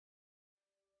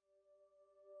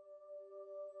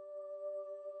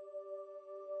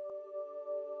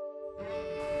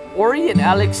Ori and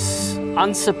Alex,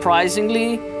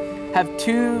 unsurprisingly, have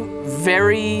two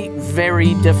very,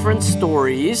 very different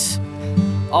stories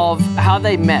of how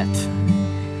they met,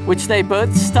 which they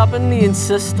both stubbornly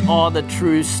insist are the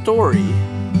true story.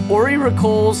 Ori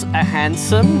recalls a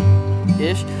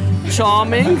handsome-ish,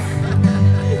 charming,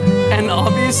 and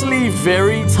obviously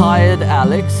very tired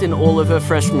Alex in all of her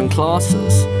freshman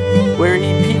classes, where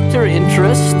he piqued her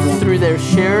interest through their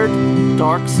shared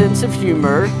dark sense of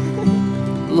humor,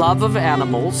 love of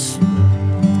animals.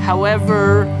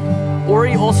 However,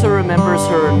 Ori also remembers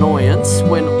her annoyance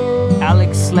when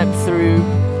Alex slept through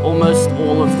almost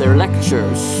all of their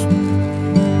lectures.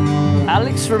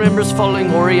 Alex remembers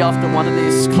following Ori after one of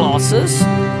these classes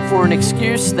for an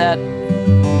excuse that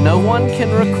no one can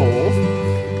recall,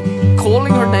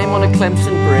 calling her name on a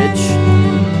Clemson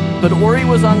bridge, but Ori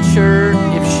was unsure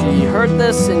if she heard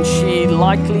this and she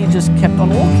likely just kept on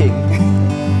walking.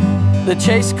 The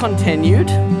chase continued,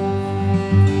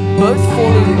 both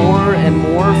falling more and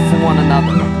more for one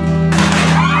another.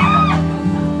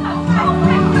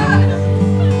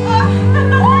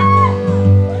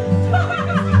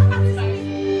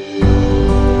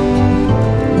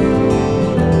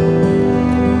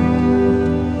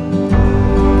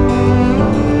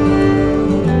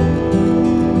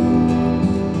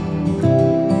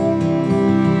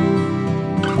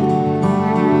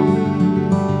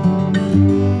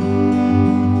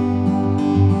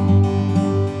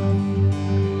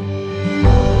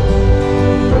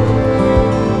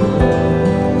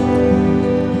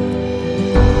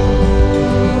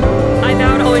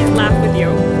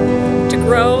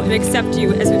 Accept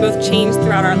you as we both change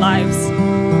throughout our lives,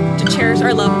 to cherish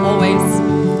our love always,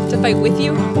 to fight with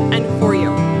you and for you,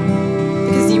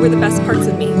 because you were the best parts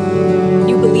of me.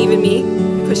 You believe in me,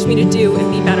 you push me to do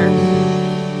and be better.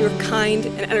 You were kind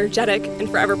and energetic and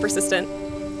forever persistent.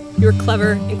 You were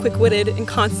clever and quick-witted and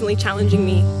constantly challenging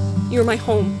me. You were my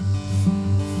home.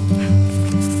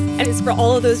 And it's for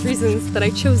all of those reasons that I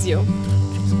chose you.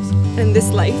 And in this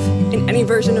life, in any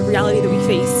version of reality that we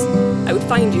face, I would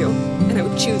find you and I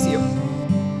would choose you.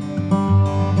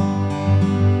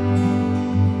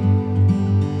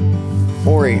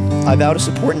 Ori, I vow to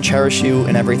support and cherish you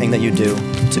in everything that you do,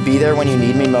 to be there when you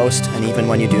need me most and even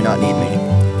when you do not need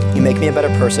me. You make me a better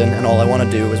person, and all I want to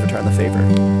do is return the favor.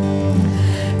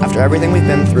 After everything we've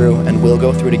been through and will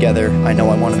go through together, I know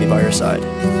I want to be by your side.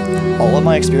 All of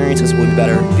my experiences will be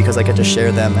better because I get to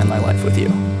share them and my life with you.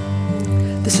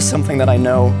 This is something that I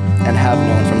know and have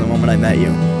known from the moment I met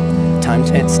you. Time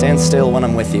stands still when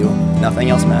I'm with you.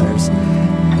 Nothing else matters.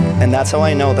 And that's how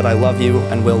I know that I love you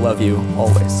and will love you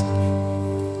always.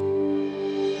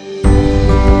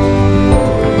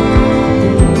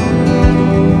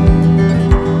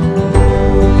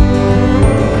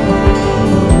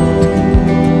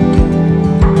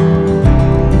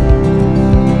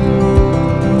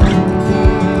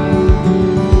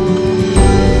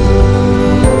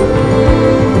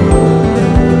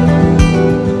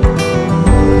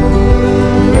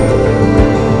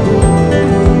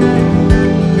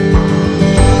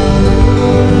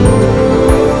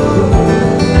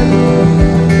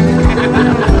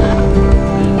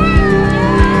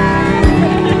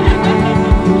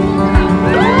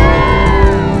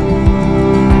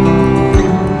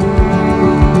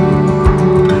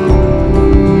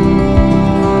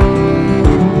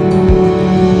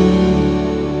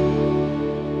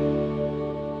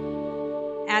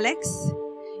 Alex,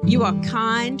 you are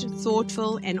kind,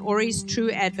 thoughtful, and Ori's true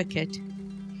advocate.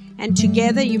 And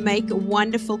together you make a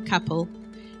wonderful couple.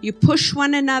 You push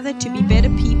one another to be better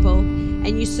people,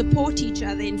 and you support each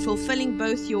other in fulfilling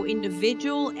both your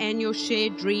individual and your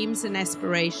shared dreams and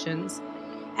aspirations.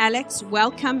 Alex,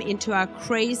 welcome into our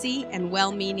crazy and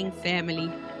well-meaning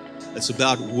family. It's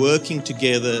about working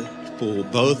together for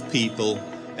both people,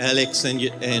 Alex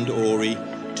and Ori,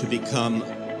 to become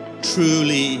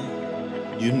truly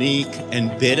unique and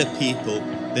better people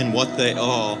than what they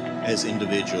are as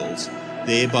individuals,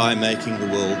 thereby making the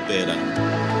world better.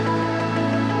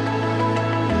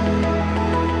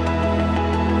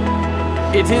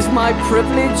 It is my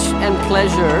privilege and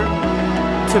pleasure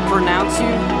to pronounce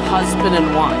you husband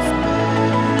and wife.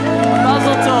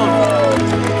 Mazel tov.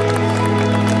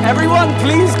 Everyone,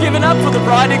 please give it up for the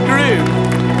bride and groom.